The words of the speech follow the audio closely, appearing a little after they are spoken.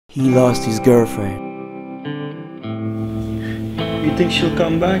He lost his girlfriend. You think she'll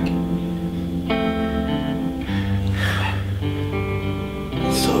come back?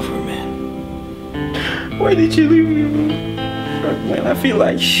 It's over, man. Why did you leave me, man? Fuck, man, I feel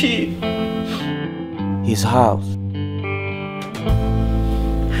like shit. His house.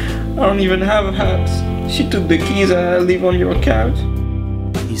 I don't even have a house. She took the keys and I live on your couch.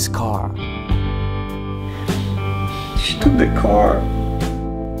 His car. She took the car.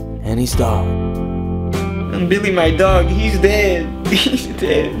 And his dog. And Billy, my dog, he's dead. He's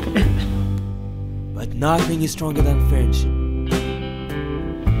dead. But nothing is stronger than friendship.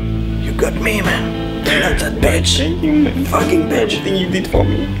 You got me, man. You're not that bitch. Thank you, man. Fucking bitch. Everything you did for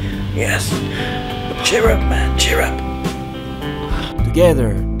me. Yes. Cheer up, man. Cheer up.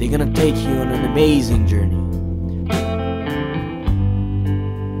 Together, they're gonna take you on an amazing journey.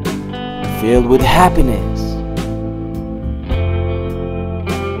 Filled with happiness.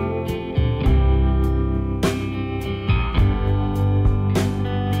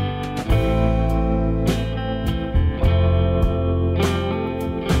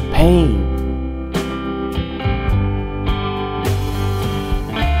 Pain.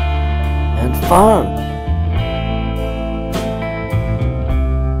 And fun.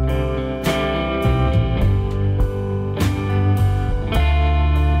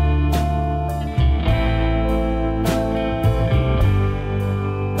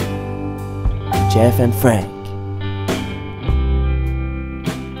 Jeff and Frank.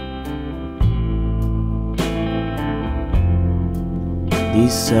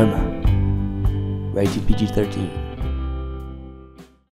 This summer. Rated PG-13.